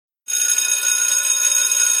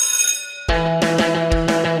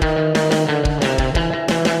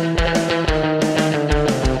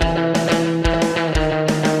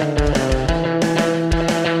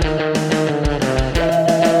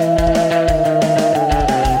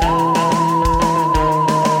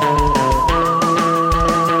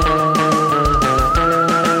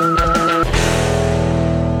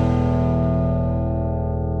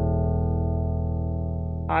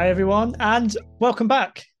everyone, and welcome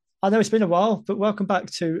back. I know it's been a while, but welcome back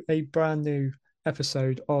to a brand new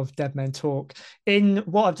episode of Dead Men Talk. In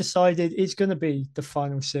what I've decided is going to be the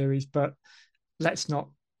final series, but let's not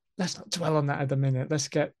let's not dwell on that at the minute. Let's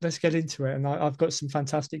get into it, and I've got some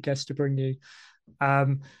fantastic guests to bring you.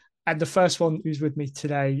 Um, and the first one who's with me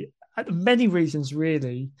today, many reasons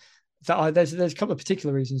really. There's a couple of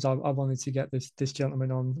particular reasons I wanted to get this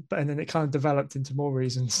gentleman on, but and then it kind of developed into more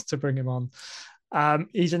reasons to bring him on.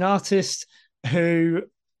 He's an artist who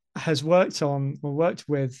has worked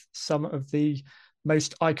with some of the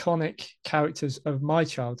most iconic characters of my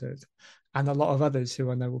childhood and a lot of others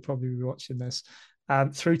who I know will probably be watching this,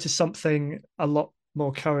 through to something a lot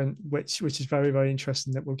more current, which is very, very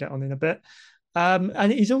interesting that we'll get on in a bit.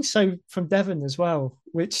 And he's also from Devon as well,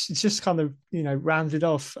 which is just kind of, rounded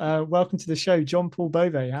off. Welcome to the show, John Paul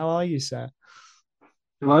Bove. How are you, sir?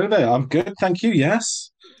 Hello there. I'm good, thank you.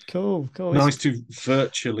 Yes. Cool, cool. Nice to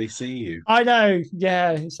virtually see you. I know,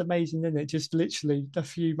 yeah, it's amazing, isn't it? Just literally a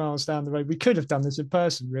few miles down the road. We could have done this in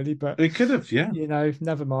person, really, but We could have, yeah.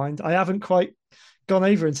 never mind. I haven't quite gone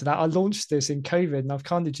over into that. I launched this in COVID, and I've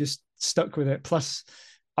kind of just stuck with it. Plus,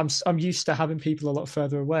 I'm used to having people a lot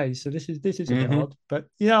further away, so this is a bit Hmm. odd. But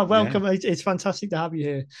yeah, Yeah. welcome. It's fantastic to have you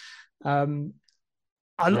here. Um,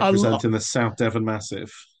 I Representing the South Devon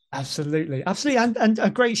Massive. Absolutely, absolutely, and a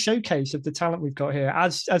great showcase of the talent we've got here,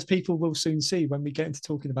 as people will soon see when we get into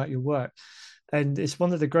talking about your work. And it's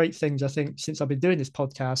one of the great things I think since I've been doing this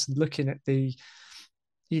podcast and looking at the,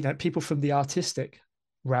 people from the artistic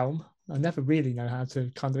realm. I never really know how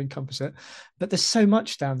to kind of encompass it, but there's so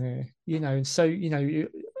much down here, and so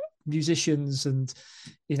musicians and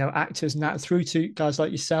actors and that through to guys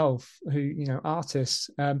like yourself who artists.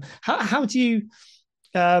 How do you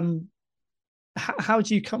um how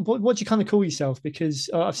do you come? What do you kind of call yourself? Because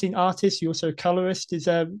I've seen artists. You're also a colorist. Is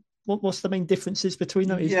what's the main differences between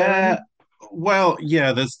them? Is there Yeah. any? Well,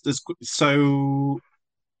 yeah, there's so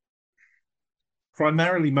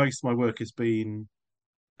primarily most of my work has been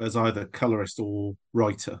as either colorist or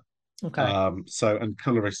writer. Okay. And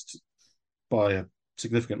colorist by a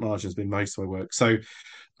significant margin has been most of my work. So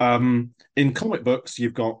in comic books,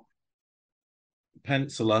 you've got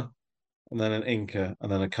penciler and then an inker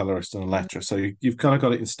and then a colorist and a letterer. So you've kind of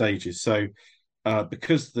got it in stages. So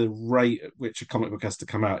because the rate at which a comic book has to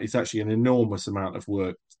come out is actually an enormous amount of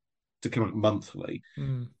work to come out monthly.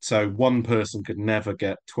 Mm. So one person could never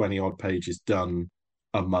get 20 odd pages done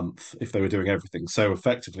a month if they were doing everything. So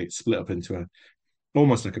effectively it's split up into a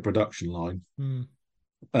almost like a production line. Mm.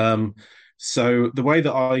 Um, so the way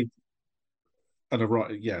that I and a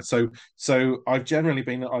right, yeah. So I've generally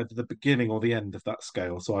been at either the beginning or the end of that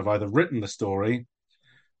scale. So I've either written the story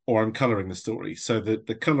or I'm coloring the story. So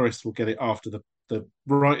the colorist will get it after the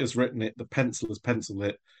writer's written it, the penciler's penciled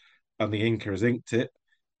it, and the inker has inked it.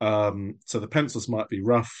 So the pencils might be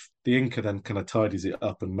rough. The inker then kind of tidies it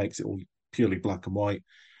up and makes it all purely black and white.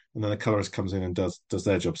 And then the colorist comes in and does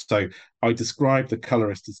their job. So I describe the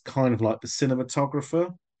colorist as kind of like the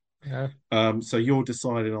cinematographer. Yeah. So you're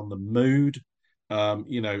deciding on the mood.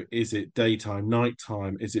 Is it daytime,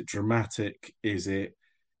 nighttime? Is it dramatic? Is it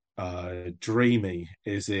dreamy?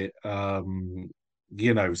 Is it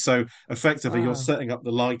so effectively you're Wow. setting up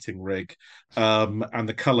the lighting rig and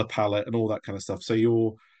the color palette and all that kind of stuff. So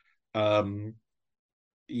you're um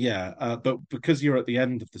but because you're at the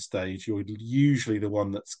end of the stage, you're usually the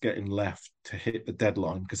one that's getting left to hit the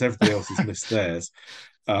deadline because everybody else has missed theirs.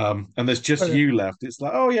 And there's just Brilliant. you left. It's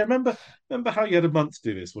like, oh yeah, remember how you had a month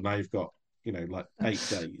to do this? Well, now you've got, like 8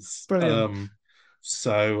 days. Brilliant.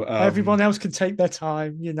 So Everyone else can take their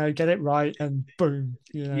time, get it right, and boom,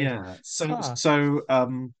 yeah. So Ah. so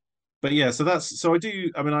but yeah, so I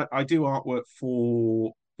do, I mean, I do artwork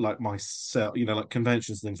for like myself, like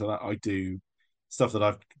conventions and things like that. I do stuff that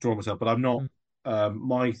I've drawn myself, but I'm not Mm.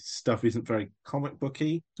 my stuff isn't very comic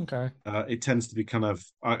booky. Okay. It tends to be kind of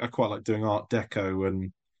I quite like doing art deco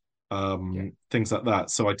and Yeah. things like that.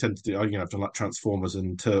 So I tend to do I've done like Transformers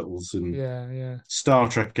and Turtles and Yeah. Yeah. Star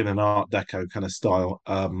Trek in an art deco kind of style.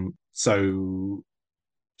 So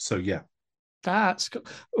yeah. That's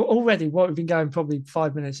already what we've been going probably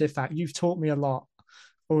 5 minutes, if that. You've taught me a lot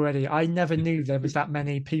already. I never knew there was that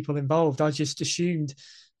many people involved. I just assumed,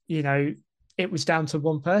 you know, it was down to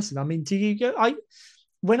one person. I mean, do you go?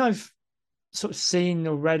 When I've sort of seen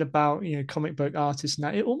or read about comic book artists and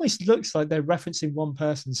that, it almost looks like they're referencing one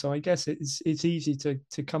person. So I guess it's easy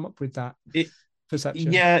to come up with that It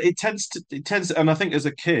perception. Yeah, it tends to, and I think as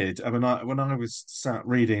a kid, I mean, when I was sat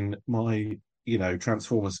reading my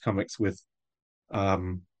Transformers comics with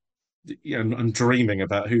um and dreaming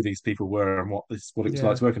about who these people were and what it was like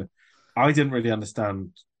Yeah. to work in it, I didn't really understand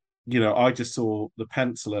I just saw the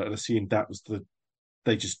penciler and assumed that was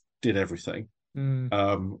they just did everything.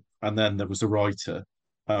 Mm, And then there was a writer.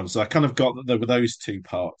 So I kind of got that there were those two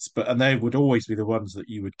parts, and they would always be the ones that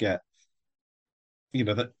you would get,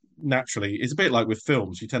 that naturally it's a bit like with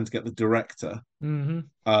films, you tend to get the director hmm.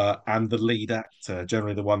 and the lead actor,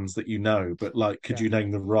 generally the ones that you know. But like, could Yeah, you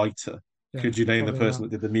name the writer? yeah, Could you name the probably person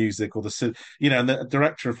not. that did the music or and the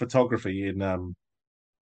director of photography in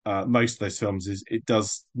most of those films is it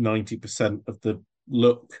does 90% of the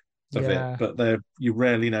look of it, Yeah. but you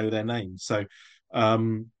rarely know their names.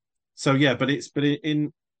 Um, yeah,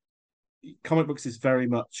 in comic books is very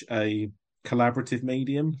much a collaborative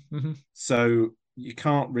medium, Hmm. so you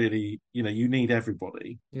can't really, you need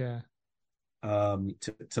everybody Yeah.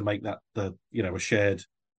 to make that a shared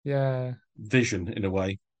Yeah. vision in a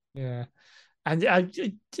way. Yeah. And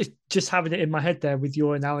just having it in my head there with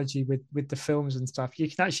your analogy with the films and stuff, you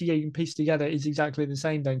can actually, yeah, you can piece together is exactly the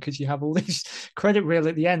same then, because you have all these credit reel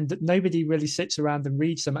at the end that nobody really sits around and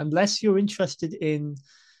reads them unless you're interested in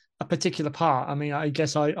a particular part. I mean, I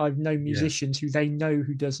guess I've known Yeah, musicians who they know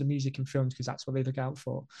who does the music in films because that's what they look out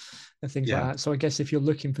for and things like yeah. that. So I guess if you're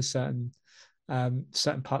looking for certain parts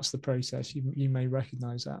of the process, you may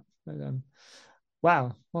recognize that. But,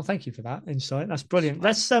 wow. Well, thank you for that insight. That's brilliant.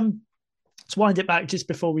 Let's wind it back just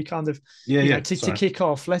before we kind of, Yeah, yeah. to Sorry. kick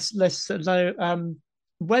off. Let's know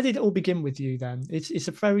where did it all begin with you then? It's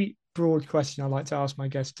a very broad question I like to ask my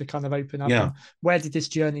guests to kind of open up. Yeah. And where did this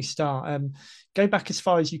journey start? Go back as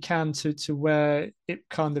far as you can to where it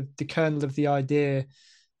kind of the kernel of the idea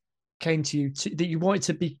came to you that you wanted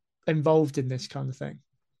to be involved in this kind of thing.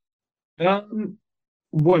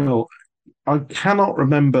 Well, I cannot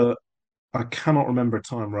remember. I cannot remember a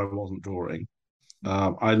time where I wasn't drawing.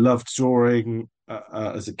 I loved drawing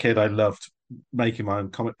as a kid. I loved making my own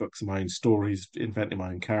comic books and my own stories, inventing my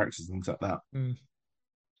own characters, things like that. Mm,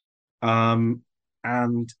 Um,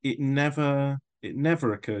 and it never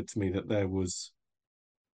occurred to me that there was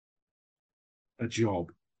a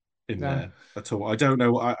job in no. there at all. I don't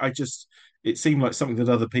know. I just it seemed like something that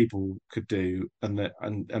other people could do, and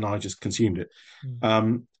I just consumed it.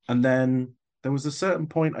 Mm, And then there was a certain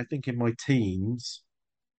point, I think, in my teens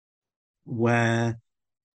where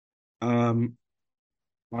um,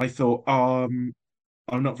 I thought, I'm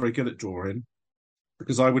not very good at drawing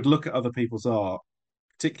because I would look at other people's art,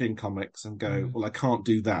 particularly in comics, and go, mm, well, I can't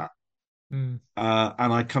do that. mm,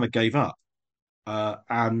 And I kind of gave up.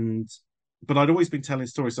 And but I'd always been telling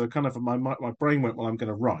stories, so kind of my brain went, well, I'm going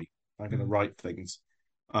to write. I'm going to mm. write things.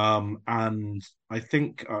 And I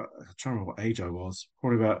think I'm trying to remember what age I was.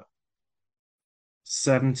 Probably about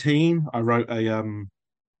 17. I wrote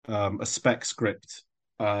a spec script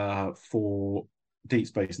for Deep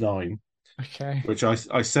Space Nine, Okay. which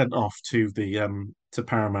I sent off to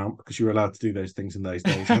Paramount because you were allowed to do those things in those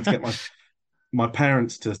days. I had to get my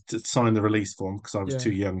parents to sign the release form because I was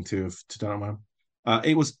too Yeah. young to do it on my own.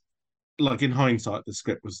 It was like in hindsight, the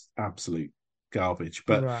script was absolute garbage,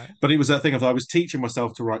 Right. but it was that thing of I was teaching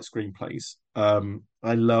myself to write screenplays.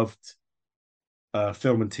 I loved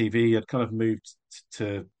film and TV. I'd kind of moved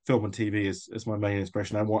to film and TV as my main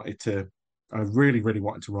inspiration. I really, really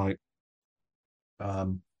wanted to write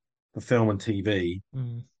for film and TV.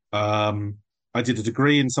 Mm, Um, I did a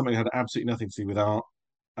degree in something that had absolutely nothing to do with art,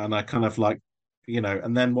 and I kind of like,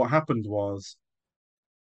 and then what happened was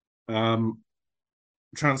um,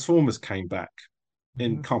 Transformers came back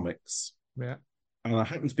in mhm. comics, Yeah. and I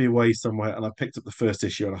happened to be away somewhere, and I picked up the first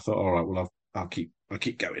issue, and I thought, all right, well, I'll keep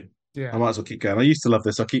going. I Yeah. might as well keep going. I used to love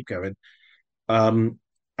this. I'll keep going. Um,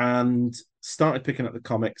 and started picking up the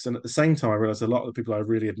comics, and at the same time, I realized a lot of the people I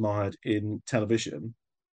really admired in television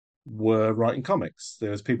were writing comics.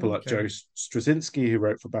 There was people like Joe Okay. Straczynski, who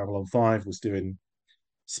wrote for Babylon 5, was doing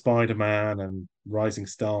Spider-Man and Rising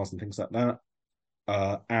Stars and things like that.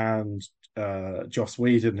 And Joss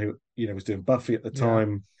Whedon, who was doing Buffy at the Yeah.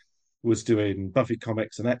 time, was doing Buffy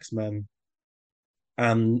comics and X-Men.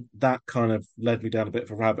 And that kind of led me down a bit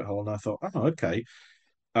of a rabbit hole. And I thought, oh, okay,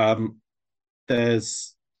 um,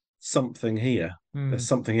 there's something here. There's Mm,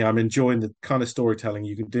 something here. I'm enjoying the kind of storytelling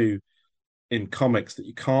you can do in comics that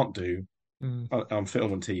you can't do mm, on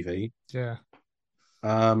film and TV. yeah.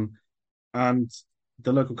 Um, and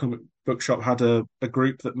the local comic book shop had a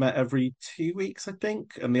group that met every 2 weeks, I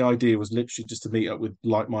think. And the idea was literally just to meet up with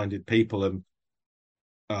like-minded people and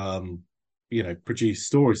um, produce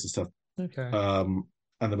stories and stuff. Okay. Um,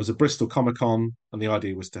 and there was a Bristol Comic Con, and the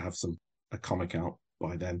idea was to have a comic out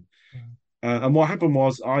by then. Mm, And what happened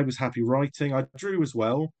was I was happy writing. I drew as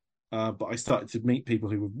well, but I started to meet people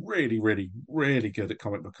who were really, really, really good at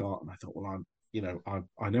comic book art, and I thought, well,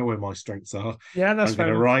 I know where my strengths are. yeah, that's I'm going fair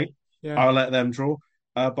to enough. write. Yeah. I'll let them draw.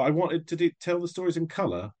 but I wanted to tell the stories in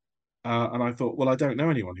color, and I thought, well, I don't know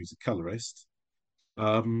anyone who's a colorist,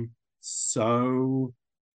 so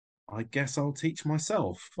I guess I'll teach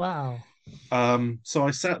myself. Wow. So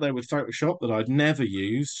I sat there with Photoshop that I'd never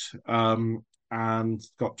used, and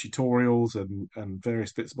got tutorials and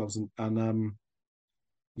various bits and bobs, and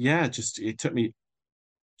yeah, just it took me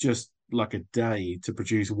just like a day to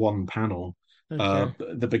produce one panel, Okay.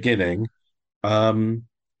 the beginning. Um,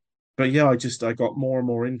 but yeah, I got more and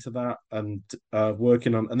more into that and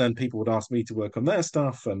working on, and then people would ask me to work on their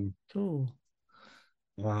stuff, and Cool.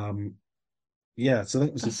 um, yeah, so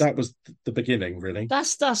That's that was the beginning, really.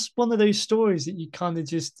 that's one of those stories that you kind of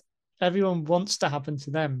just everyone wants to happen to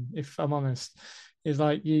them, if I'm honest. Is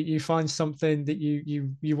like you find something that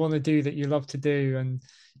you want to do, that you love to do, and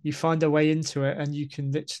you find a way into it, and you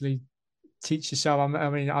can literally teach yourself. I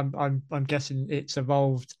mean, I'm guessing it's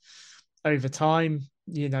evolved over time.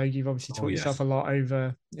 You know, you've obviously Oh taught yourself yes. a lot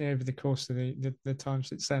over the course of the time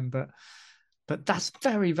since then. But that's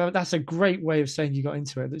very that's a great way of saying you got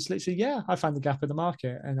into it. It's literally, yeah, I found the gap in the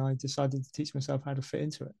market and I decided to teach myself how to fit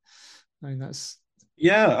into it. I mean, that's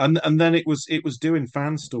Yeah, and then it was doing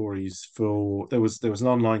fan stories for there was an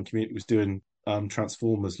online community that was doing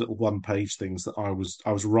Transformers little one page things that I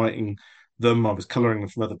was writing them, I was coloring them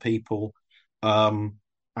from other people, um,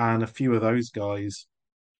 and a few of those guys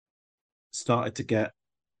started to get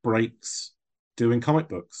breaks doing comic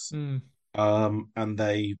books, mm, and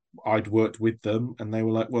I'd worked with them, and they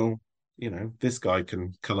were like, well, this guy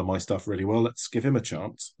can color my stuff really well. Let's give him a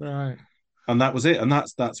chance. right. And that was it. And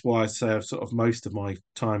that's why I say I've sort of most of my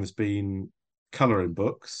time has been coloring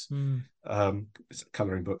books. Mm. Um,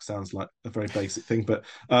 Coloring books sounds like a very basic thing, but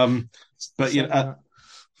you know, Certainly not.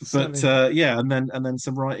 Certainly not. yeah, and then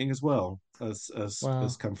some writing as well has Wow.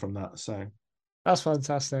 come from that. So That's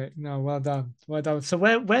fantastic. No, well done. Well done. So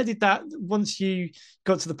where did that once you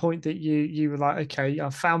got to the point that you were like, okay, I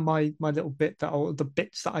found my little bit that or the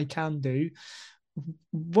bits that I can do.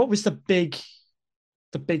 What was the big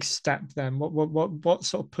step then? What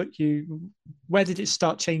sort of put you? Where did it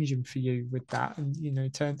start changing for you with that?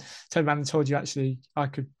 And turn around and told you actually I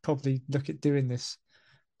could probably look at doing this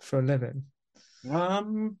for a living.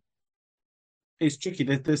 um, it's tricky.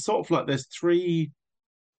 There's sort of like there's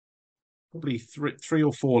probably three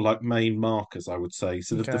or four like main markers, I would say.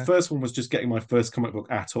 So the Okay. first one was just getting my first comic book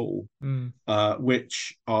at all, Mm.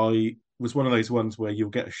 which I was one of those ones where you'll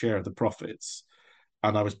get a share of the profits.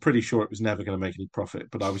 And I was pretty sure it was never going to make any profit,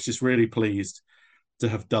 but I was just really pleased to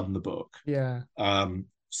have done the book. Yeah.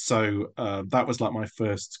 So that was like my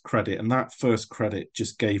first credit, and that first credit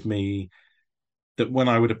just gave me that when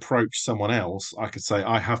I would approach someone else, I could say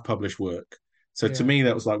I have published work. So to Yeah. me,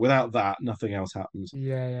 that was like without that, nothing else happens.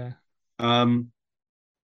 Yeah. Yeah. Um,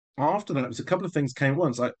 After that, it was a couple of things came at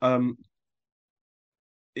once.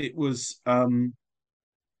 It was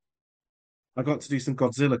I got to do some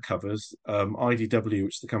Godzilla covers. IDW,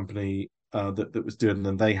 which is the company that was doing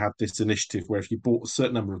them, they had this initiative where if you bought a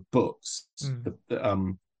certain number of books,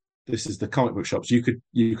 Mm. this is the comic book shops, you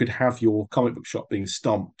could have your comic book shop being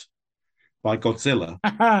stomped by Godzilla.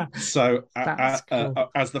 So That's cool.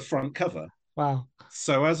 as the front cover. Wow.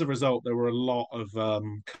 So as a result, there were a lot of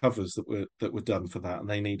covers that were done for that, and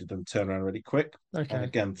they needed them turned around really quick. And Okay.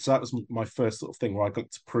 again, so that was my first sort of thing where I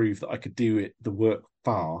got to prove that I could do the work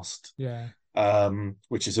fast, Yeah.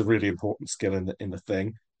 which is a really important skill in the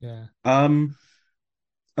thing. Yeah. Um,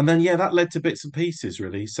 and then yeah, that led to bits and pieces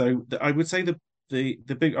really. So I would say the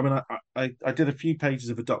big. I mean, I did a few pages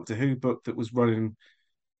of a Doctor Who book that was running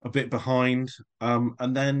a bit behind,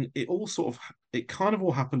 and then it kind of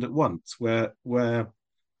all happened at once, where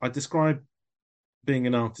I describe being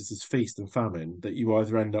an artist as feast and famine, that you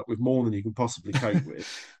either end up with more than you can possibly cope with,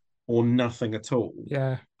 or nothing at all.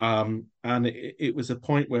 Yeah. And it was a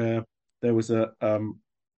point where there was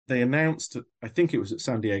they announced, I think it was at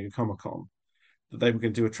San Diego Comic Con, that they were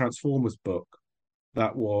going to do a Transformers book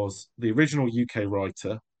that was the original UK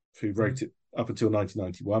writer who Mm. wrote it up until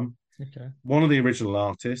 1991, Okay. one of the original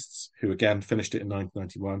artists who again finished it in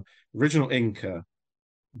 1991, original inker,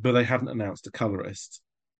 but they hadn't announced a colorist.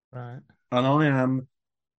 Right. And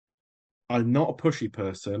I'm not a pushy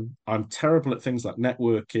person. I'm terrible at things like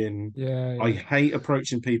networking. Yeah. I Yeah. hate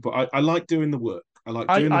approaching people. I like doing the work. I like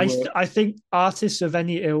doing the work. I think artists of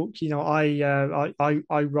any ilk,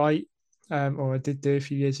 I write, or I did do a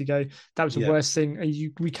few years ago. That was the Yeah, worst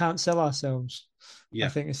thing. We can't sell ourselves. I yeah.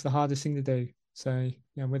 think it's the hardest thing to do. So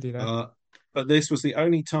yeah, I'm with you there. Uh, but this was the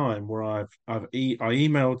only time where I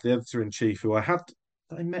emailed the editor in chief who I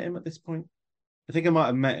met him at this point. I think I might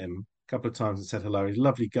have met him a couple of times and said hello. He's a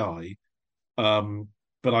lovely guy. Um,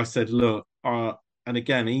 but I said, look, and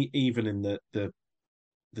again, even in the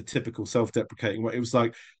the typical self-deprecating way. It was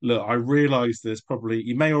like, look, I realize there's probably,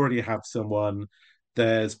 you may already have someone,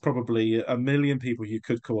 there's probably a million people you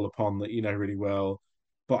could call upon that you know really well,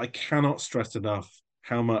 but I cannot stress enough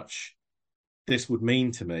how much this would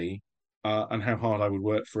mean to me, and how hard I would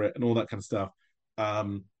work for it and all that kind of stuff.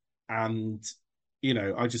 Um, and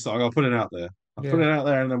I just thought I'll put it out there. I'll put Yeah. it out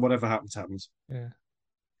there, and then whatever happens, happens. Yeah.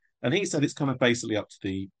 And he said it's kind of basically up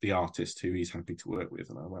to the artist who he's happy to work with.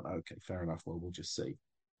 And I went, okay, fair enough. Well, we'll just see.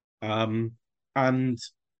 Um, and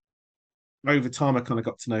over time, I kind of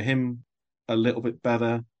got to know him a little bit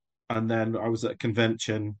better. And then I was at a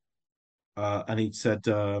convention, and he said,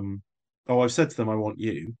 "Oh, I've said to them, I want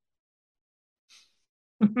you."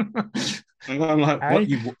 And I'm like, "What? Hey.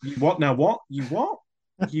 You what now? What? You what?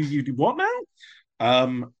 You do what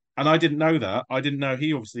now?" And I didn't know that. I didn't know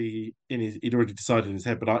he obviously he'd already decided in his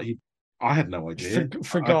head, but I had no idea.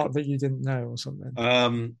 Forgot that you didn't know or something.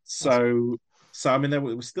 That's So I mean, there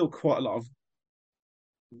was still quite a lot of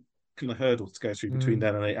kind of hurdles to go through between mm,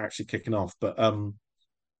 then and it actually kicking off. But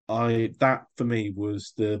I that for me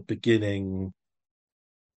was the beginning,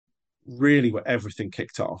 really, where everything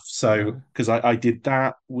kicked off. So right. because I did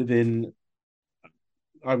that within,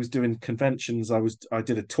 I was doing conventions. I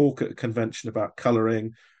did a talk at a convention about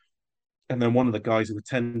coloring, and then one of the guys who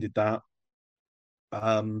attended that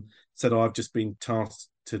said, "Oh, I've just been tasked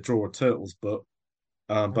to draw a turtles book,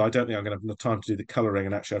 but I don't think I'm going to have enough time to do the coloring,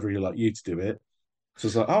 and actually, I'd really like you to do it." So I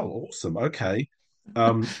was like, "Oh, awesome, okay."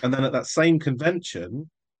 And then at that same convention,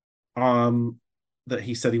 um, that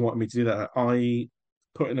he said he wanted me to do that, I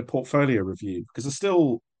put in a portfolio review because I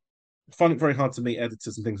still find it very hard to meet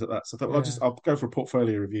editors and things like that. So I thought, well, Yeah. I'll go for a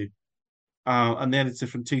portfolio review. And the editor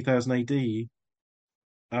from 2000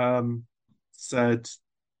 AD said,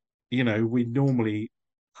 we normally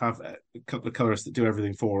have a couple of colorists that do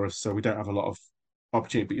everything for us, so we don't have a lot of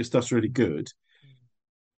opportunity, but your stuff's really good.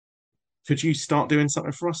 Could you start doing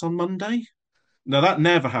something for us on Monday? No, that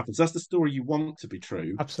never happens. That's the story you want to be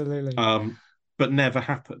true, Absolutely. um, but never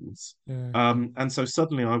happens. Yeah. And so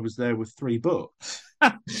suddenly I was there with three books,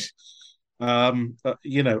 all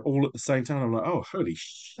at the same time. I'm like, oh, holy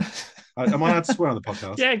am I allowed to swear on the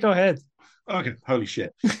podcast? Yeah, go ahead. Okay, holy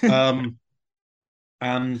shit. Um,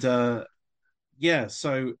 and yeah,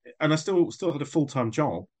 so and I still had a full-time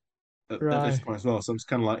job at this Right. point as well. So I'm just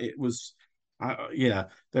kind of like, it was, yeah.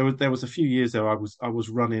 There was a few years there I was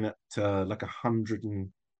running at like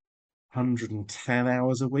 110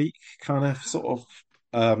 hours a week, kind of sort of.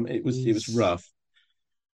 It was Jeez. rough,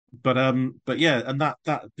 but yeah, and that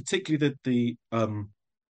particularly the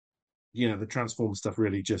Transformer stuff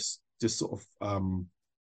really just sort of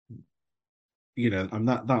and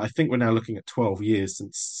that I think we're now looking at 12 years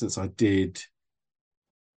since I did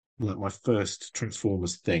like my first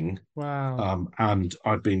Transformers thing. Wow. And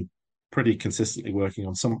I've been pretty consistently working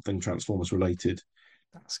on something Transformers related,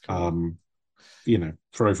 That's cool. um,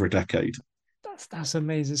 for over a decade. That's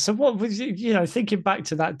amazing. So what was thinking back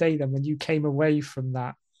to that day then when you came away from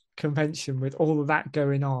that convention with all of that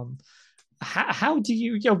going on, how do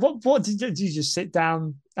you, what did you just sit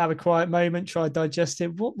down, have a quiet moment, try to digest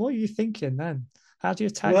it? What are you thinking then? How do you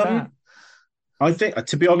attack that? Um, I think,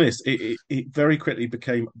 to be honest, it very quickly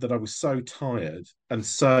became that I was so tired, and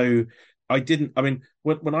so I didn't. I mean,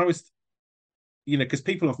 when I was, because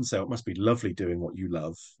people often say, oh, it must be lovely doing what you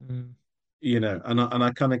love, Mm, and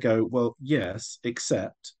I kind of go, well, yes,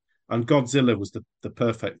 except, and Godzilla was the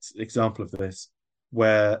perfect example of this,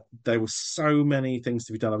 where there were so many things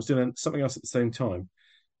to be done. I was doing something else at the same time,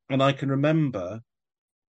 and I can remember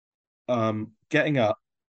getting up,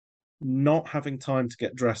 not having time to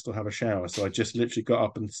get dressed or have a shower, so I just literally got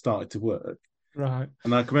up and started to work. right.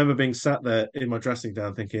 And I can remember being sat there in my dressing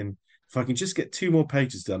gown thinking, if I can just get two more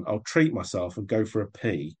pages done, I'll treat myself and go for a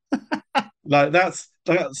pee. Like that's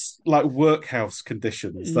like workhouse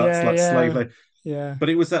conditions. That's Yeah, like slave yeah, labor. yeah. But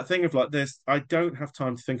it was that thing of like this, I don't have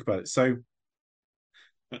time to think about it. So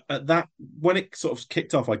at that, when it sort of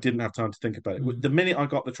kicked off, I didn't have time to think about it. Mm, The minute I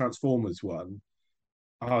got the Transformers one,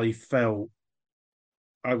 I felt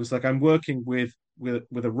I was like, I'm working with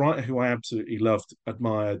a writer who I absolutely loved,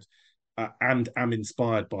 admired, and am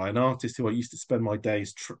inspired by, an artist who I used to spend my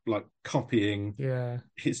days like copying yeah.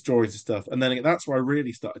 his drawings and stuff. And then that's where I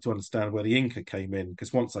really started to understand where the Inca came in,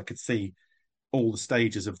 because once I could see all the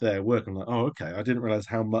stages of their work, I'm like, oh, okay, I didn't realize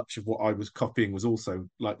how much of what I was copying was also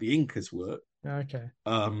like the Inca's work. Okay.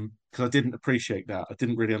 Because I didn't appreciate that. I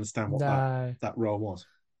didn't really understand what that No, that role was.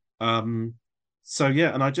 Um, so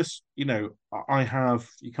yeah, and I just, I have,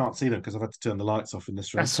 you can't see them because I've had to turn the lights off in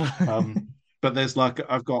this room. that's right. But there's like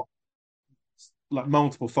I've got like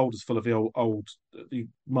multiple folders full of the old the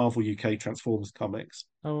Marvel UK Transformers comics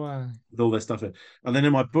Oh wow. with all their stuff in. And then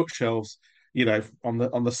in my bookshelves, on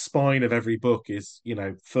the spine of every book is,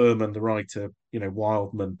 Furman, the writer,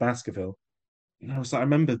 Wildman, Baskerville. I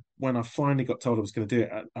remember when I finally got told I was going to do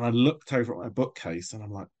it, and I looked over at my bookcase, and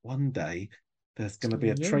I'm like, one day there's It's going to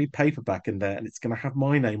gonna be be a you. trade paperback in there, and it's going to have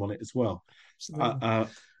my name on it as well, uh, Absolutely. uh,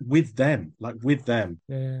 with them, like with them,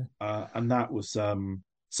 Yeah. and that was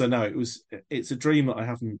so no, it's a dream that I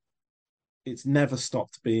haven't. It's never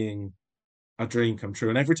stopped being a dream come true,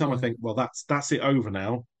 and every time I Yeah. think, well, that's it over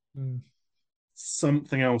now, Mm.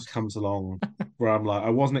 something else comes along where I'm like, I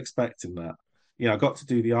wasn't expecting that. I got to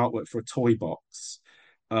do the artwork for a toy box,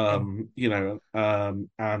 Oh,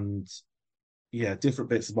 and yeah, different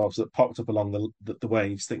bits and bobs that popped up along the way.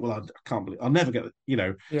 You just think, well, I can't believe I'll never get,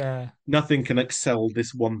 yeah. nothing can excel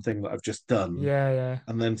this one thing that I've just done. Yeah. Yeah.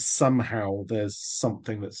 And then somehow there's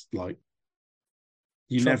something that's like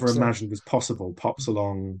you never Trumps it. imagined was possible, pops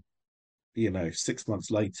along, 6 months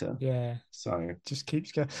later. Yeah. So, Just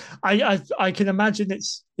keeps going. I can imagine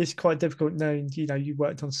it's quite difficult knowing, you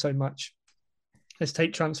worked on so much. Let's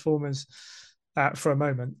take Transformers for a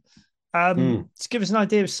moment. mm. To give us an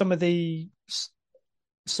idea of some of the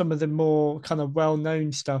more kind of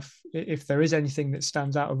well-known stuff, if there is anything that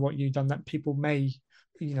stands out of what you've done that people may,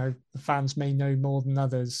 the fans may know more than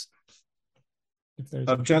others, if there is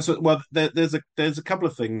anything. Well, there's a couple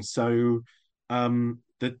of things. So,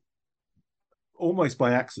 that almost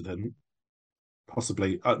by accident,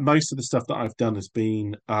 possibly, most of the stuff that I've done has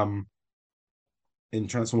been in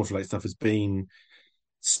Transformers related stuff has been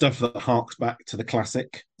stuff that harks back to the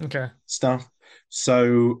classic Okay. stuff.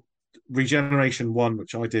 So, Regeneration One,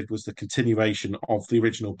 which I did, was the continuation of the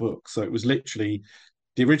original book. So it was literally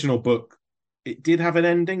the original book. It did have an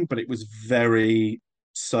ending, but it was very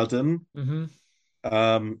sudden.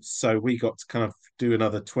 Mm-hmm. So we got to kind of do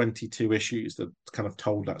another 22 issues that kind of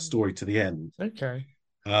told that story to the end. Okay.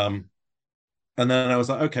 Um, and then I was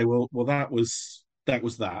like, okay, well, that was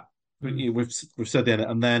that. Mm. We've said the end,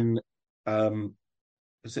 and then um,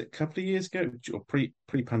 was it a couple of years ago or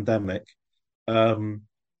pre-pandemic? Um,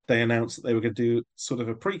 they announced that they were going to do sort of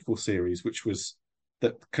a prequel series, which was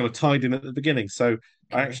that kind of tied in at the beginning. So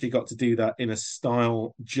I Okay. actually got to do that in a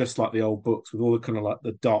style just like the old books, with all the kind of like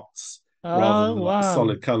the dots rather Oh than like the wow.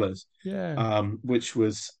 solid colors, Yeah. which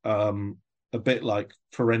was a bit like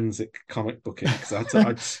forensic comic booking, because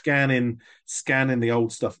I'd scan in the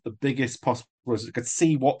old stuff, the biggest possible, so I could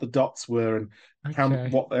see what the dots were and Okay.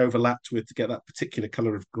 what they overlapped with to get that particular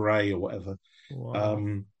color of grey or whatever. Wow.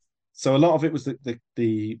 Um, so a lot of it was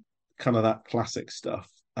the kind of that classic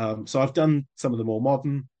stuff. So I've done some of the more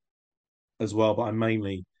modern as well, but I'm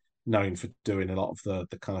mainly known for doing a lot of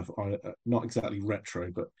the kind of not exactly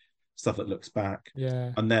retro, but stuff that looks back.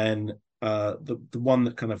 Yeah. And then the one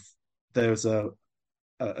that kind of there's a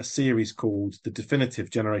series called the Definitive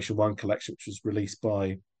Generation One Collection, which was released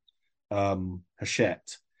by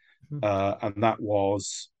Hachette, Mhm. and that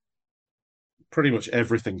was pretty much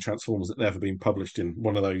everything Transformers that had ever been published in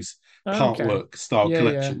one of those Okay. partwork style Yeah. Yeah.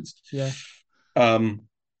 collections. Yeah. Um,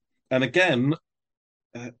 and again,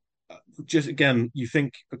 uh, just again, you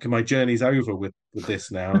think, okay, my journey's over with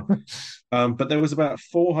this now. But there was about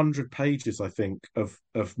 400 pages, I think, of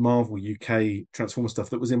Marvel UK Transformer stuff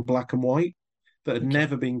that was in black and white that had Okay.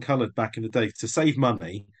 never been coloured back in the day. To save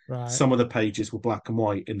money, Right. some of the pages were black and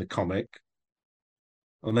white in the comic,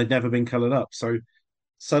 and they'd never been coloured up. So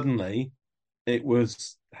suddenly, it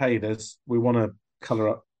was, hey, we want to colour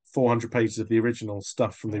up 400 pages of the original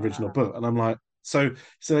stuff from the original Wow. book, and I'm like, so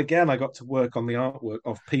again, I got to work on the artwork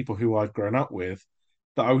of people who I've grown up with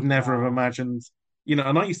that I would never have Wow. imagined.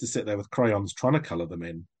 And I used to sit there with crayons trying to colour them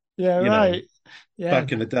in, Yeah. you know, Right. Yeah.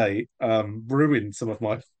 back in the day, ruined some of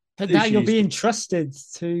my But now you're issues. being trusted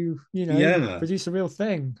to, Yeah. produce a real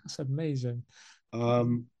thing. That's amazing.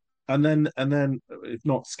 Um, and then if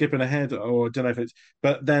not skipping ahead, or I don't know if it's,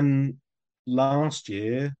 but then last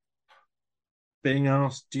year being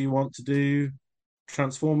asked, do you want to do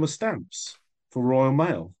Transformer stamps for Royal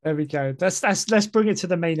Mail? There we go. Let's bring it to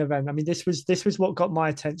the main event. I mean, this was what got my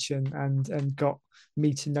attention and got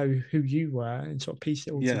me to know who you were and sort of piece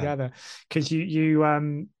it all Yeah, together. Because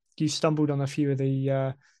you stumbled on a few of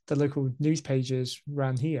the local news pages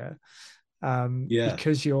around here, yeah,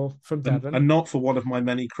 because you're from and Devon. not for one of my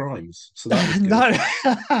many crimes, so that was good.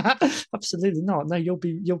 No, absolutely not. No, you'll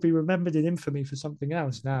be remembered in infamy for something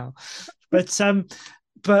else now. But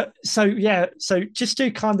so yeah, so just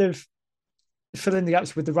to kind of fill in the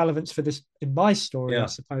gaps with the relevance for this in my story, I Yeah,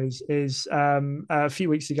 suppose, is a few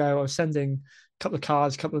weeks ago I was sending a couple of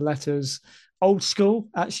cards, a couple of letters, old school,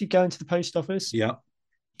 actually going to the post office, yeah,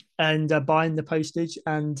 and buying the postage.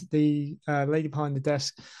 And the lady behind the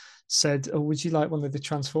desk said, "Oh, would you like one of the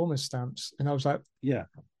Transformers stamps?" And I was like, Yeah.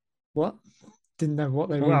 "What?" Didn't know what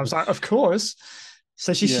they were. I was like, "Of course."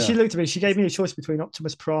 So she Yeah. looked at me. She gave me a choice between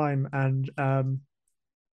Optimus Prime and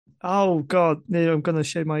oh God, no, I'm going to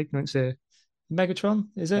show my ignorance here. Megatron,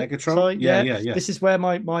 is it? Megatron? Sorry, Yeah, yeah. yeah, yeah. This is where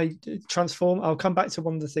my transform. I'll come back to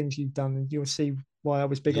one of the things you've done, and you'll see why I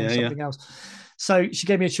was big on Yeah, yeah. something else. So she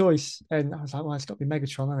gave me a choice, and I was like, "Well, it's got to be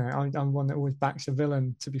Megatron, isn't it? I'm one that always backs a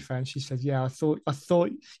villain." To be fair, and she said, "Yeah, I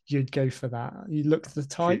thought you'd go for that. You looked the She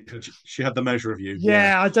type." she had the measure of you.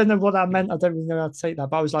 Yeah. Yeah, I don't know what that meant. I don't really know how to take that,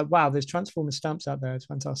 but I was like, "Wow, there's Transformer stamps out there. It's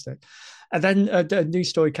fantastic." And then a news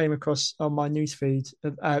story came across on my news feed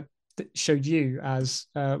that showed you as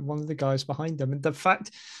one of the guys behind them. And the fact,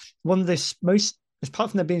 one of the most, apart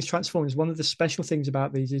from there being Transformers, one of the special things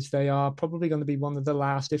about these is they are probably going to be one of the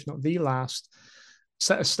last, if not the last,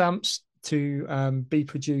 set of stamps to be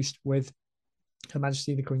produced with Her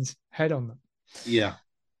Majesty the Queen's head on them. Yeah.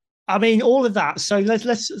 I mean, all of that. So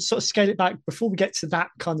let's sort of scale it back before we get to that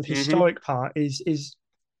kind of Hmm. historic part. Is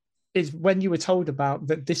when you were told about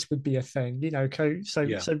that this would be a thing, so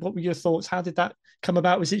Yeah. so what were your thoughts? How did that come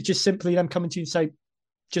about? Was it just simply them coming to you and say,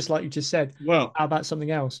 just like you just said, Well, how about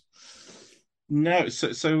something else? no.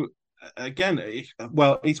 So again,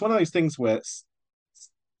 well, it's one of those things where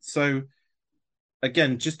so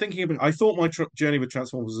again, just thinking about, I thought my journey with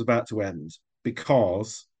Transformers was about to end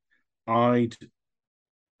because I'd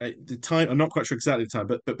at the time, I'm not quite sure exactly the time,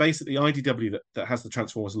 but basically IDW that has the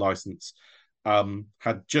Transformers license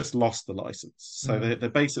had just lost the license. So Mm, they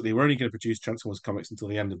basically were only going to produce Transformers comics until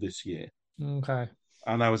the end of this year. okay.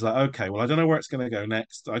 And I was like, okay, well, I don't know where it's going to go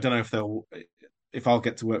next. I don't know if I'll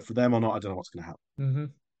get to work for them or not. I don't know what's going to happen. Hmm.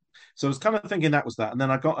 So I was kind of thinking that was that. And then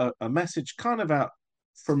I got a message kind of out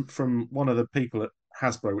from one of the people at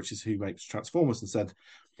Hasbro, which is who makes Transformers, and said,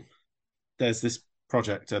 there's this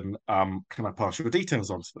project and can I pass your details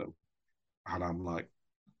on to them? And I'm like,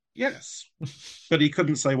 yes. But he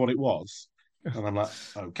couldn't say what it was. And I'm like,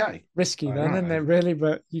 okay, Risky all then, isn't it? right. Really,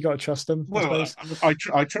 but you got to trust them, I Well,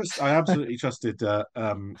 suppose. I absolutely trusted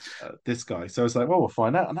this guy. So I was like, well, we'll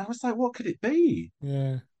find out. And I was like, what could it be?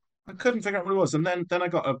 Yeah. I couldn't figure out what it was. And then I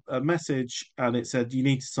got a message and it said, you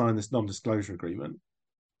need to sign this non-disclosure agreement.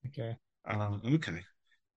 Okay. And I'm like, okay.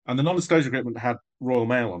 And the non-disclosure agreement had Royal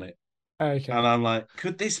Mail on it. Okay. And I'm like,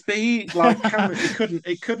 could this be like can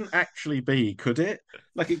it couldn't actually be, could it?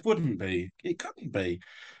 Like it wouldn't be. It couldn't be.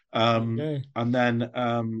 There you Um go. and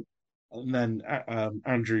then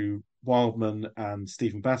Andrew Wildman and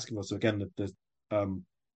Stephen Baskerville, so again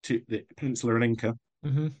the Peninsula and Inca,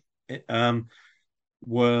 Hmm. it,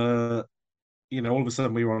 were all of a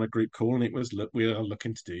sudden we were on a group call and it was look we are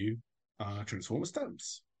looking to do Transformer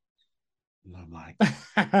stamps. And I'm like,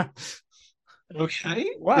 okay,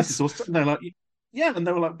 this is What? awesome. And they're like, yeah, and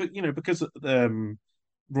they were like, but because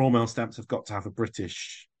Royal Mail stamps have got to have a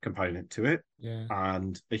British component to it, Yeah.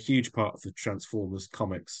 and a huge part of the Transformers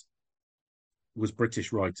comics was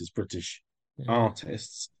British writers, British Yeah.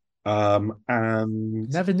 artists, and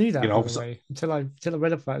Never knew that, by the obviously, way, until I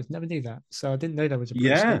read about it. Never knew that. So I didn't know there was a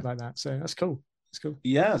British stamp yeah, like that. So that's cool. That's cool.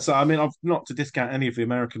 yeah. So I mean, I've not to discount any of the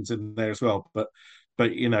Americans in there as well, but a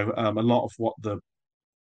lot of what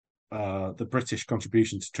the British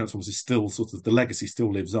contribution to Transformers is still sort of the legacy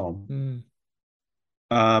still lives on.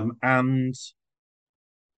 Mm. And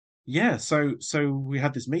yeah, so we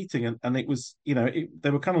had this meeting and it was, they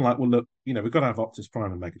were kind of like, well, look, we've got to have Optus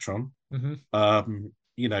Prime and Megatron. Hmm.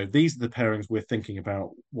 These are the pairings we're thinking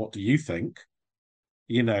about. What do you think?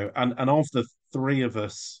 And of the three of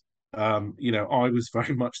us, I was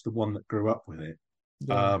very much the one that grew up with it.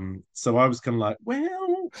 Yeah. So I was kind of like,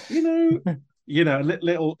 well,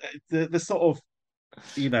 little the sort of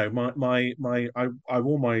I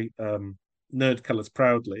wore my nerd colors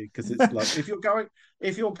proudly because it's like if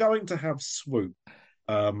you're going to have Swoop,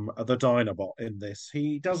 the Dinobot in this,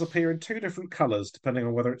 he does appear in two different colors depending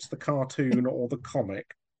on whether it's the cartoon or the comic.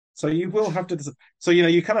 So you will have to. So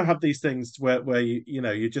you kind of have these things where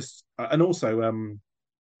you just and also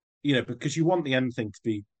because you want the end thing to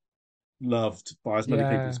be loved by as many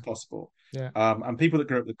people as Yeah. possible. Yeah. And people that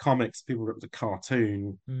grew up with the comics, people that grew up with the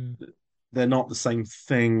cartoon, Mm. they're not the same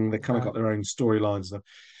thing. They kind of No. got their own storylines.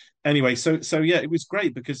 Anyway, so yeah, it was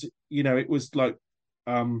great because it was like,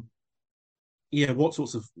 yeah, what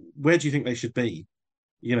sorts of where do you think they should be?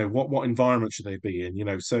 What environment should they be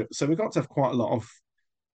in? So we got to have quite a lot of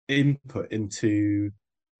input into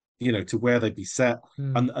to where they'd be set.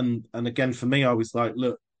 Mm. And again, for me, I was like,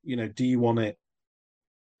 look, do you want it?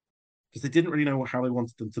 Because they didn't really know how they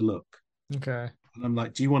wanted them to look. Okay. And I'm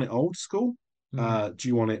like, do you want it old school? Mm, Do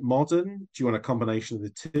you want it modern? Do you want a combination of the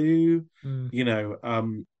two? mm, You know,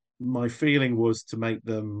 my feeling was to make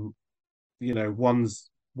them,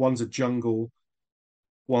 one's a jungle,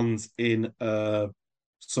 one's in a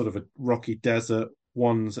sort of a rocky desert,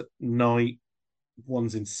 one's at night,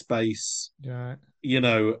 one's in space. yeah.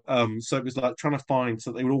 So it was like trying to find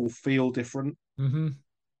so they would all feel different, Mm-hmm.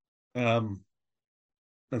 um,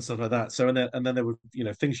 and stuff like that. So and then there were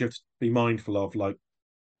things you have to be mindful of, like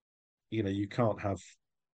you can't have.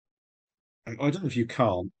 I don't know if you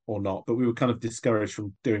can't or not, but we were kind of discouraged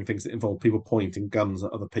from doing things that involve people pointing guns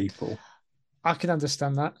at other people. I can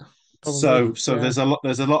understand that. Probably. So Yeah.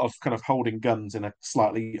 there's a lot of kind of holding guns in a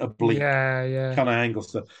slightly oblique Yeah. Yeah. kind of angle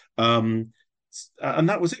stuff. And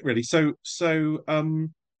that was it really. So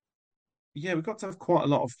yeah, we got to have quite a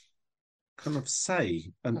lot of kind of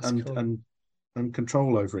say and That's and cool. and and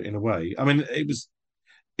control over it in a way. I mean,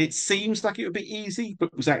 it seems like it would be easy, but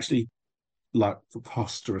it was actually like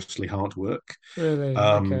preposterously hard work. Really?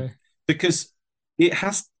 Um, Okay. because it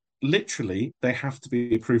has literally they have to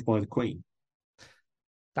be approved by the Queen.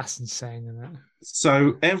 That's insane, isn't it?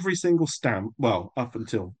 So every single stamp, well, up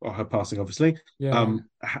until her passing, obviously, Yeah.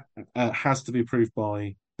 has to be approved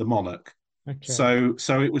by the monarch. Okay.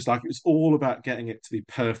 So it was all about getting it to be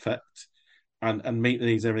perfect and meet the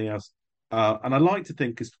needs, everything else. And I like to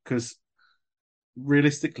think because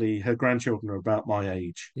realistically, her grandchildren are about my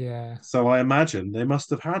age, Yeah. so I imagine they must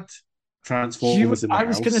have had You, Transformers in the I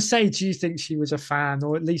was going to house. say, do you think she was a fan,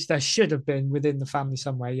 or at least there should have been within the family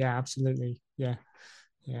somewhere? Yeah, absolutely. Yeah.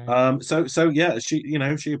 Yeah. So yeah,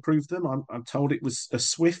 she approved them. I'm told it was a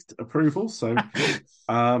swift approval. So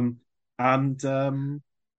um, and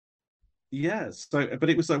yeah, but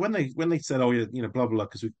it was like when they said, oh yeah, blah blah blah,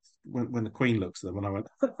 because when the Queen looks at them, and I went,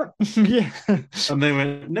 Yeah. and they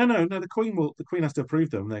went, no, the Queen has to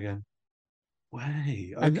approve them. And they're going,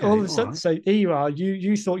 way, And all okay, of a all sudden, right, so Era,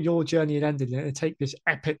 you thought your journey had ended and it'd take this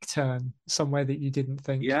epic turn somewhere that you didn't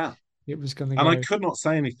think yeah. it was going to And I go. could not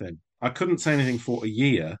say anything. I couldn't say anything for a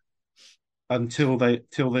year until they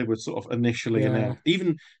were sort of initially Yeah. announced.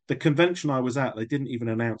 Even the convention I was at, they didn't even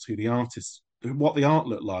announce what the art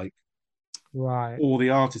looked like, Right. or the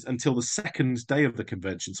artist until the second day of the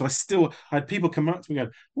convention. So I had people come up to me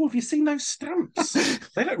going, "Oh, have you seen those stamps?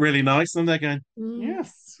 They look really nice." And they're going, Mm,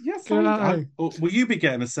 "Yes, yes, good will you be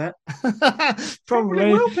getting a set? Probably Probably.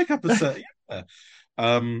 will pick up a set."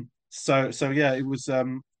 Yeah. So yeah, it was.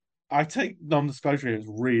 I take non-disclosure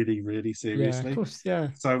really, really Yeah, of seriously. course. Yeah.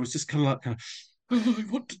 So I was just kind of, oh,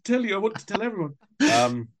 I want to tell you, I want to tell everyone.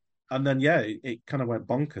 Um, and then yeah, it kind of went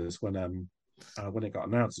bonkers when it got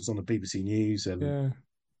announced. It was on the BBC News Yeah.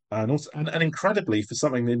 and incredibly for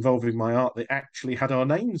something involving my art, they actually had our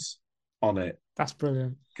names on it. That's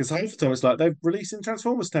brilliant. Because half the time it's like they're releasing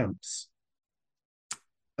Transformer stamps,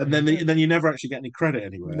 and There you then go. then you never actually get any credit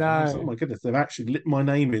anywhere. And I was, oh No, my goodness, they've actually my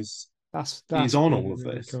name is that's on all really, of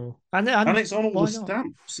really this, cool. and And it's on all the why not?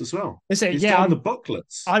 stamps as well. Is it? It's Yeah, on the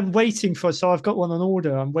booklets. I'm waiting for, so I've got one on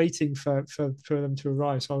order. I'm waiting for them to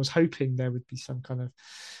arrive. So I was hoping there would be some kind of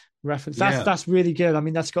reference. Yeah, That's really good. I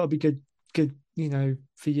mean, that's got to be good,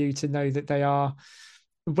 for you to know that they are.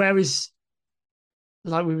 Whereas,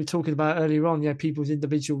 like we were talking about earlier on, yeah, people's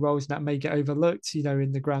individual roles that may get overlooked,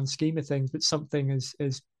 in the grand scheme of things, but something as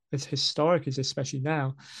historic as, especially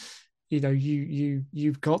now,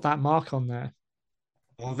 you've got that mark on there.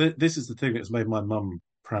 well, this is the thing that's made my mum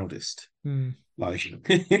proudest. Hmm. Like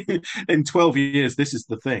in 12 years, this is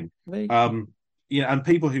the thing. There you go. Um, yeah, and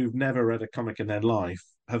people who've never read a comic in their life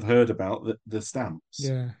have heard about the stamps,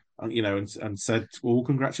 Yeah. and said, "Well,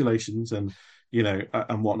 congratulations," and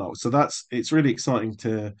whatnot. So it's really exciting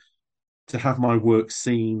to have my work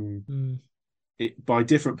seen Hmm. by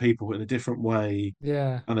different people in a different way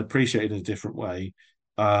Yeah. and appreciated in a different way.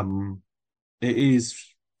 Um, it is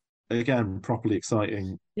again properly exciting,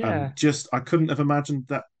 and Yeah. just I couldn't have imagined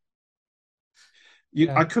that. I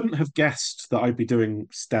Yeah. couldn't have guessed that I'd be doing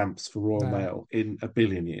stamps for Royal No. Mail in a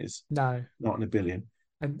billion years, No. not in a billion.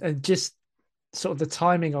 And just sort of the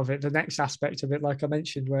timing of it, the next aspect of it, like I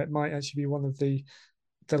mentioned, where it might actually be one of the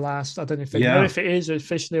last. I don't know if they know Yeah, if it is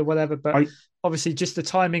officially or whatever, but I obviously just the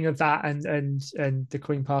timing of that and the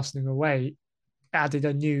Queen passing away added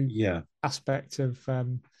a new yeah aspect of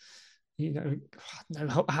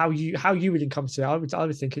how you would encompass it. I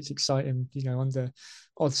would think it's exciting, under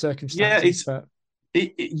odd yeah circumstances, but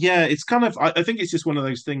yeah, it's kind of I think it's just one of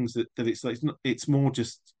those things that it's like it's more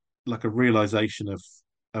just like a realization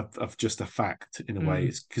of just a fact in a way. mm,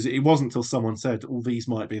 It's because it wasn't until someone said, "All these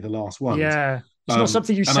might be the last ones." yeah, it's not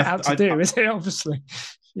something you And set out to do, is it? Obviously,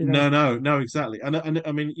 no, exactly. And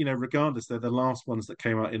I mean, regardless, they're the last ones that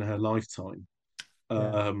came out in her lifetime. yeah,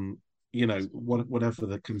 Um, whatever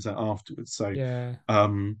that comes out afterwards. So, Yeah.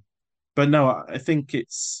 um, but no, I think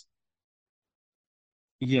it's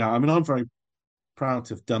yeah. I mean, I'm very proud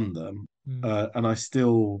to have done them, Mm. and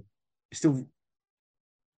still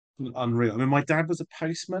unreal. I mean, my dad was a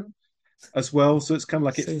postman as well, so it's kind of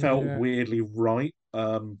like it See here, felt yeah. weirdly right.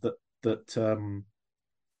 That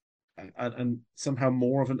and somehow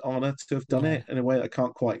more of an honor to have done Yeah. it in a way I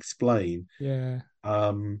can't quite explain. Yeah.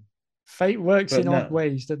 Um, Fate works but in odd no,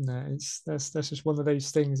 ways, doesn't it? That's just one of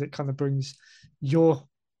those things that kind of brings your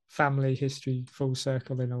family history full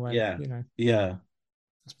circle in a way, yeah, you know. yeah.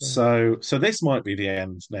 That's brilliant. So this might be the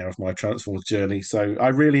end now of my Transformers journey. So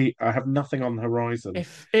I have nothing on the horizon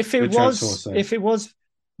If it with Transformers. was, So if it was,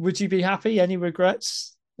 would you be happy? Any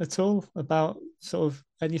regrets at all about sort of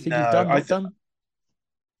anything you've no, done, not done?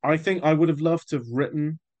 I think I would have loved to have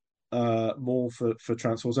written more for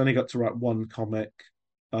Transformers. I only got to write one comic,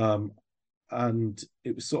 um, and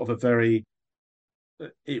it was sort of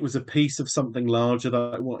it was a piece of something larger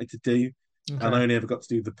that I wanted to do, and I Okay. only ever got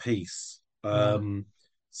to do the piece. Yeah.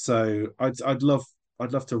 So I'd love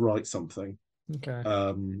to write something Okay.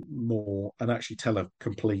 more and actually tell a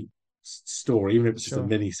complete story, even if it's just a Sure.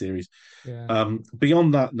 mini series. Yeah.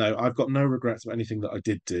 Beyond that, no, I've got no regrets of anything that I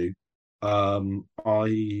did do. Um,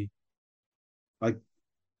 I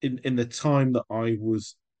in the time that I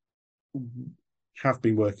was have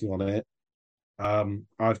been working on it,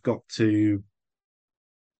 I've got to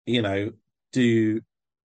you know do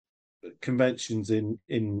conventions in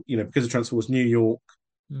because of Transformers New York,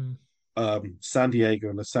 Mm. San Diego,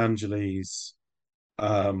 and Los Angeles,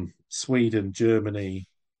 Sweden, Germany,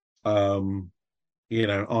 Ireland,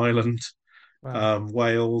 Wow.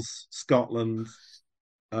 Wales, Scotland.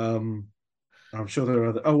 Um, I'm sure there are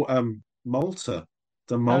other. Malta.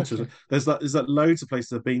 Done Malta. Okay. There's loads of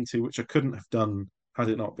places I've been to which I couldn't have done had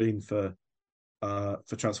it not been for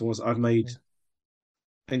Transformers. I've made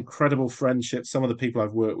Yeah. incredible friendships. Some of the people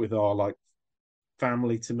I've worked with are like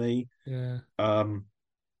family to me. Yeah. Um,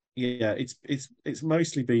 yeah, it's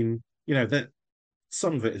mostly been that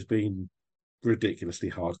some of it has been ridiculously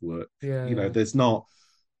hard work. Yeah. You know, Yeah. there's not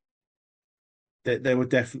there were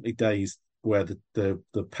definitely days where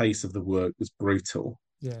the pace of the work was brutal.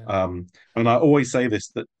 Yeah. Um, and I always say this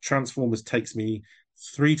that Transformers takes me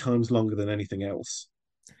 3 times longer than anything else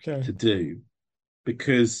Okay. to do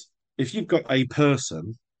because if you've got a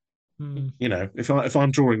person, Mm. if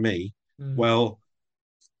I'm drawing me, Mm. well,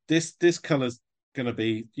 this color's going to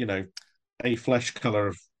be a flesh color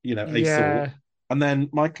of a sort, Yeah. and then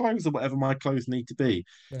my clothes are whatever my clothes need to be.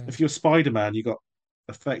 Yeah. If you're Spider-Man, you got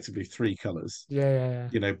effectively 3 colors, Yeah.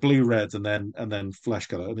 Yeah. blue, red, and then flesh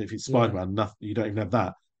color. And if it's Yeah. Spider-Man, nothing, you don't even have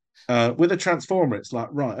that. With a transformer, it's like,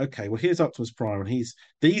 right, okay, well, here's Optimus Prime, and he's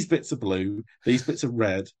these bits are blue, these bits are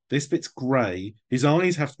red, this bit's grey. His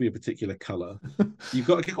eyes have to be a particular color. Yeah. You've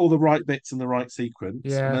got to get all the right bits in the right sequence,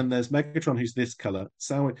 and Yeah. then there's Megatron, who's this color.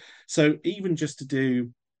 So even just to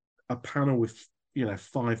do a panel with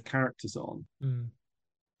 5 characters on Mm.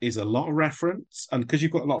 is a lot of reference, and because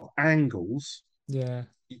you've got a lot of angles, Yeah.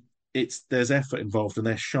 there's effort involved, and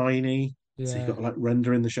they're shiny, so you've got Yeah. to like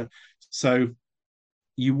render in the show. So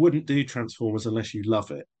you wouldn't do Transformers unless you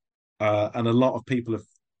love it. And a lot of people have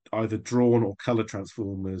either drawn or color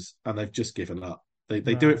Transformers, and they've just given up. They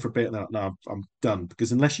do it Right. for a bit, and they're like, no, I'm done.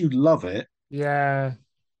 Because unless you love it, Yeah.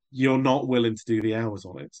 you're not willing to do the hours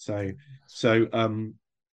on it. So um,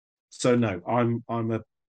 so no,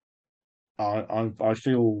 I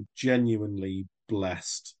feel genuinely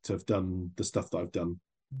blessed to have done the stuff that I've done.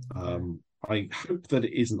 Yeah. I hope that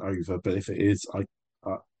it isn't over, but if it is, I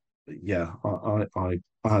yeah, I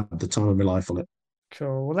had the time of my life on it.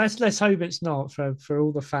 Cool. Well, let's hope it's not for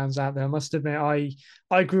all the fans out there. I must admit,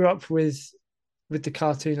 I grew up with the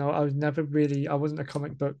cartoon. I was never really, I wasn't a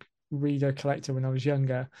comic book reader collector when I was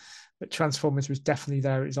younger, but Transformers was definitely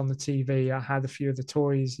there. It was on the TV. I had a few of the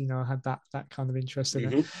toys. I had that kind of interest in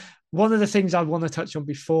it. Mm-hmm. One of the things I want to touch on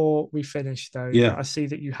before we finish, though, that Yeah, I see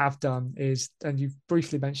that you have done is, and you've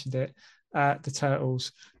briefly mentioned it, the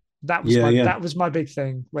Turtles. yeah, yeah. That was my big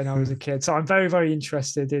thing when I was a kid. So I'm very, very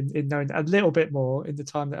interested in knowing a little bit more in the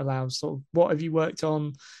time that allows. Sort of what have you worked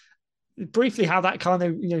on? Briefly, how that kind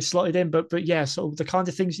of slotted in, but yeah, sort of the kind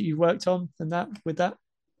of things that you worked on and that with that.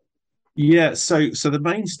 Yeah, so the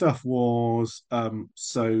main stuff was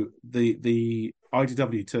so the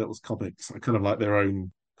IDW Turtles comics are kind of like their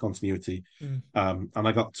own continuity. Mm. And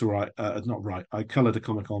I got to write not write, I colored a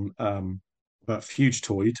comic on about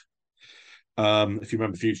Fugetoid, if you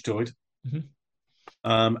remember Fugetoid.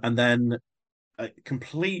 Mm-hmm. And then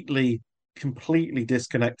completely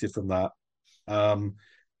disconnected from that. Um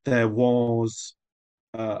there was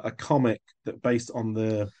a comic that based on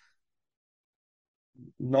the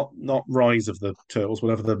not Rise of the Turtles,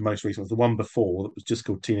 whatever the most recent was, the one before that was just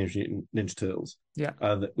called Teenage Mutant Ninja Turtles. Yeah.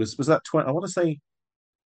 That was that 20, I want to say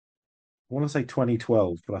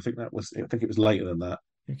 2012, but I think it was later than that.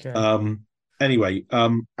 Okay. Um, anyway,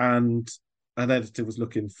 and an editor was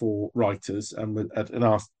looking for writers and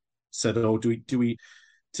asked said, "Oh, do we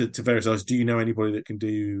to various guys, do you know anybody that can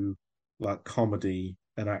do like comedy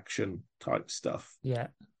and action type stuff?" Yeah.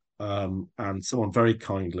 And someone very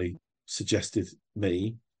kindly suggested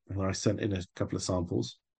me, and I sent in a couple of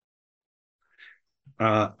samples.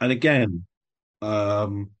 And again,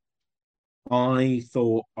 um, I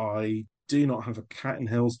thought I do not have a cat in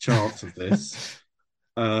hell's chance of this.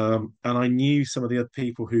 And I knew some of the other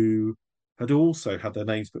people who had also had their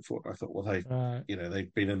names put forward. I thought, well, Right.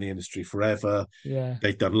 they've been in the industry forever. Yeah.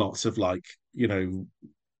 They've done lots of like,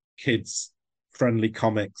 kids friendly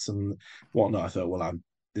comics and whatnot. I thought, well,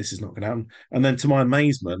 this is not going to happen. And then to my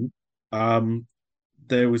amazement, um,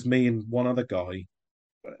 there was me and one other guy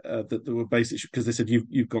that were basically because they said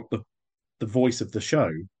you've got the voice of the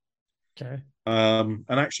show. Okay. And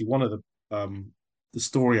actually, one of the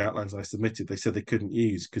story outlines I submitted, they said they couldn't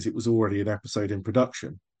use because it was already an episode in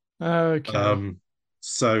production. Okay. Um,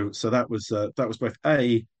 so that was both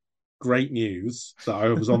a great news that I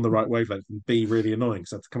was on the right wavelength, and b really annoying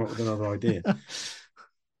because I had to come up with another idea.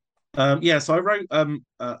 Yeah, so I wrote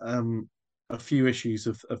a few issues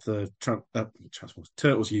of the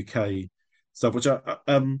Turtles UK stuff, which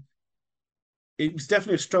it was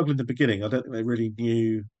definitely a struggle in the beginning. I don't think they really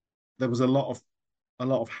knew there was a lot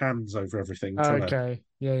of hands over everything Okay.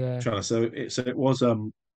 Yeah. Yeah. trying to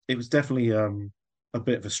it was definitely a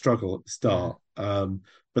bit of a struggle at the Yeah. start.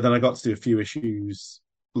 But then I got to do a few issues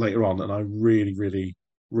later on, and I really, really,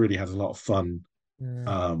 really had a lot of fun Yeah.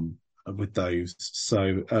 um with those.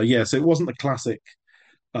 So yeah, so it wasn't the classic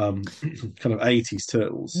kind of 80s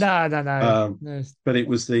turtles. No. No. No. Um No. but it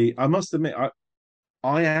was the I must admit,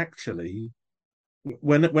 I actually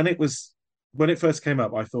when it first came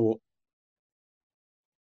up, I thought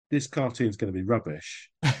this cartoon's going to be rubbish.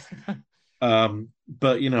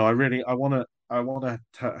 But I want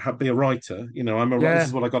to be a writer. This is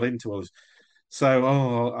Yeah. what I got into. So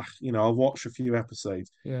I'll watch a few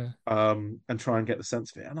episodes, Yeah. and try and get the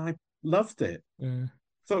sense of it. And I loved it. Yeah.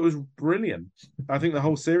 Thought it was brilliant. I think the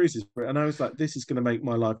whole series is brilliant. And I was like, this is going to make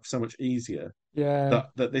my life so much easier. Yeah.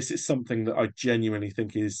 That this is something that I genuinely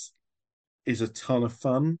think is a ton of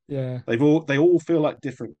fun. Yeah. They all feel like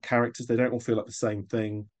different characters. They don't all feel like the same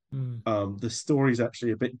thing. Mm. The story's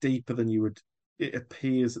actually a bit deeper than it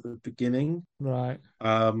appears at the beginning. Right.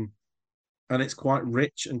 Um, and it's quite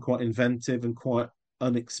rich and quite inventive and quite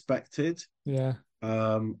unexpected. Yeah.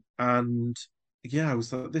 And yeah, I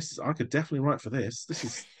was like, I could definitely write for this. This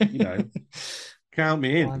is, count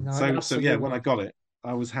me I in. know. So yeah, when I Absolutely. got it,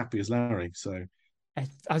 I was happy as Larry. So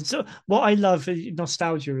So what I love,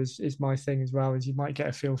 nostalgia is my thing as well. Is you might get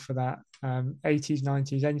a feel for that 80s,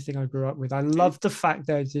 90s, anything I grew up with. I love the fact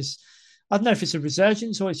there's this. I don't know if it's a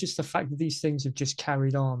resurgence or it's just the fact that these things have just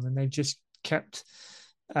carried on and they've just kept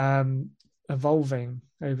um, evolving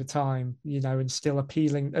over time. And still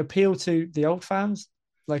appeal to the old fans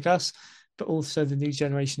like us, but also the new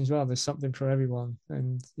generation as well. There's something for everyone,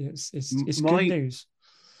 and it's good my news.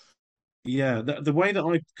 yeah, the way that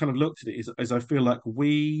I kind of looked at it is I feel like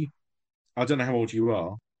I don't know how old you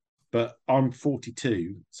are, but I'm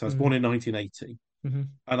 42, so I was born Mm. in 1980, Hmm.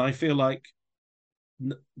 and I feel like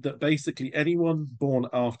that basically anyone born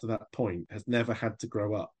after that point has never had to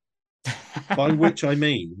grow up. By which I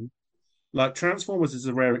mean, like Transformers is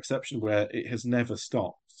a rare exception where it has never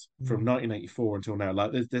stopped from Mm. 1984 until now.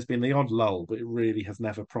 Like there's been the odd lull, but it really has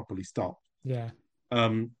never properly stopped. Yeah.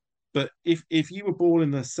 Um, but if you were born in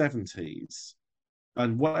the 70s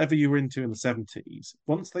and whatever you were into in the 70s,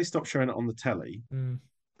 once they stopped showing it on the telly, Mm.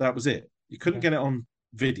 that was it. You couldn't Yeah. get it on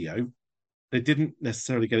video. They didn't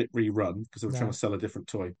necessarily get it rerun because they were trying No. to sell a different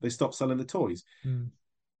toy. They stopped selling the toys. Mm.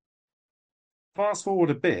 Fast forward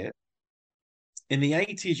a bit, in the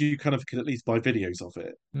 80s, you kind of could at least buy videos of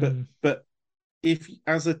it. Mm. But if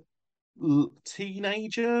as a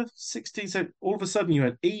teenager, 60s, so all of a sudden you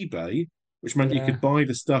had eBay, which meant you Yeah. could buy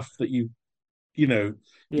the stuff that you know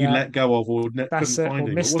you Yeah. let go of or That's couldn't it. find Or anymore.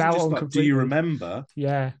 It missed wasn't out just on like, do you completely. remember?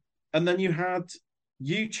 Yeah. And then you had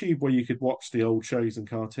YouTube where you could watch the old shows and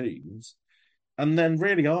cartoons. And then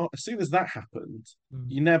really, as soon as that happened, Mm.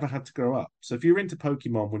 you never had to grow up. So if you're into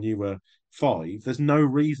Pokemon when you were 5, there's no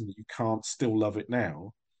reason that you can't still love it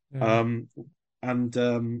now. Yeah. Um,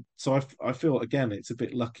 and so I feel again it's a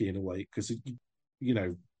bit lucky in a way because you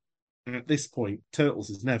know at this point Turtles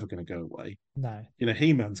is never going to go away. No.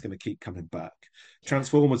 He-Man's going to keep coming back.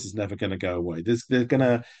 Transformers is never going to go away. They're going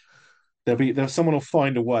Yeah. to there's someone will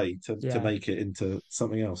find a way to Yeah, make it into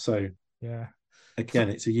something else. So yeah. again,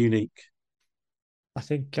 it's a unique I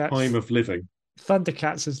think time of living.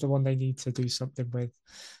 Thundercats is the one they need to do something with.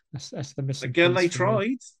 That's the missing Again, piece they for me.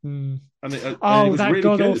 tried, Hmm. and it Oh, was that really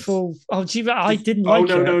god good. awful. Oh, gee, I Did didn't Oh like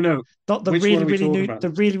no, it. no, no. Not Which one are we talking about? the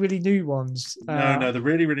really really new ones. No, no, the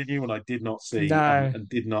really, really new one I did not see No. and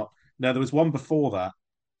did not. No, there was one before that,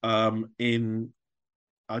 in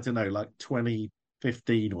I don't know, like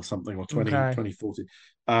 2015 or something, or Okay. 2014.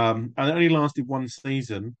 And it only lasted one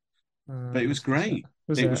season, but it was Must miss it. great.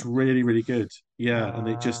 Was It it? was really, really good. Yeah, and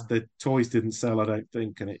it just Uh, the toys didn't sell, I don't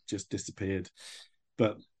think, and it just disappeared.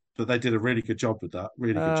 But but they did a really good job with that.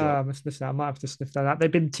 Really good job. I must miss that. I might have to sniff that out.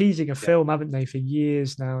 They've been teasing a Yeah, film, haven't they, for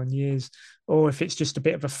years now and years. Or if it's just a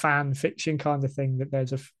bit of a fan fiction kind of thing that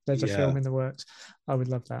there's a film yeah, in the works. I would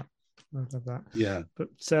love that. I would love that. yeah. But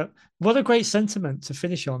what a great sentiment to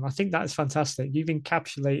finish on. I think that is fantastic. You've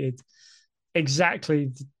encapsulated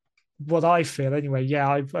exactly what I feel anyway.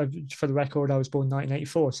 Yeah, for the record, I was born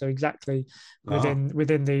 1984, so exactly Ah,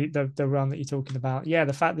 within the run that you're talking about. Yeah,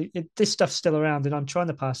 the fact that this stuff's still around, and I'm trying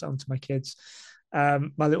to pass it on to my kids. My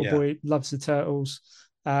little yeah, boy loves the turtles.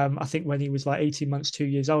 I think when he was like 18 months, 2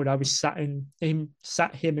 years old, I was sat him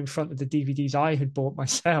in front of the DVDs I had bought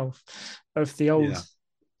myself of the old yeah,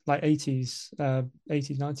 like 80s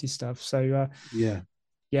 90s stuff. So yeah.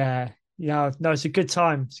 yeah, yeah, no, it's a good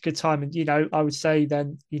time. It's a good time, and I would say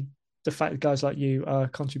then the fact that guys like you are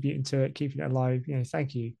contributing to it, keeping it alive.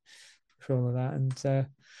 Thank you for all of that, and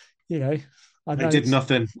you know, I I know did it's.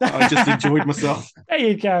 nothing. I just enjoyed myself. There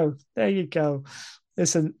you go. There you go.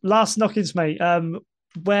 Listen, last knockings, mate.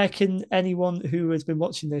 Where can anyone who has been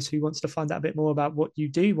watching this, who wants to find out a bit more about what you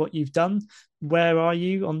do, what you've done, where are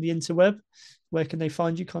you on the interweb? Where can they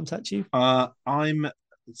find you? Contact you? I'm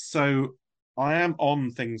so I am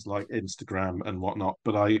on things like Instagram and whatnot,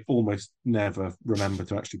 but I almost never remember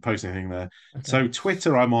to actually post anything there. Okay. So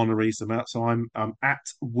Twitter, I'm on a recent amount. So I'm at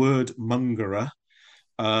Wordmongerer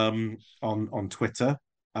on Twitter,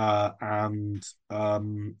 and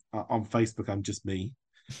on Facebook, I'm just me.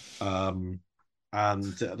 Um, and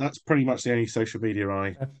that's pretty much the only social media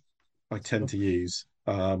Okay. I tend Cool. to use.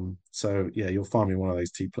 So yeah, you'll find me in one of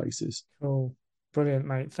those two places. Cool. Brilliant,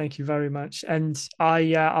 mate. Thank you very much. And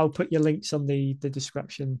I'll put your links on the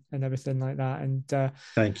description and everything like that. And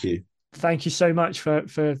Thank you. thank you so much for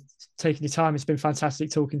taking your time. It's been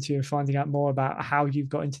fantastic talking to you and finding out more about how you've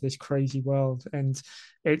got into this crazy world. And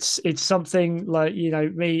it's something like,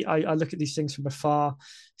 me, I look at these things from afar,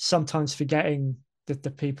 sometimes forgetting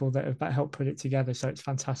the people that have helped put it together. So it's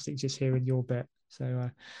fantastic just hearing your bit. So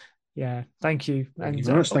yeah, thank you. Thank you And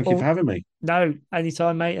very much. Thank you for having me. no,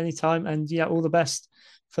 anytime, mate, anytime. And yeah, all the best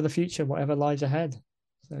for the future, whatever lies ahead.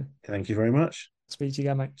 So Thank you very much. speak to you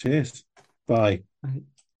again, mate. Cheers. Bye. Bye.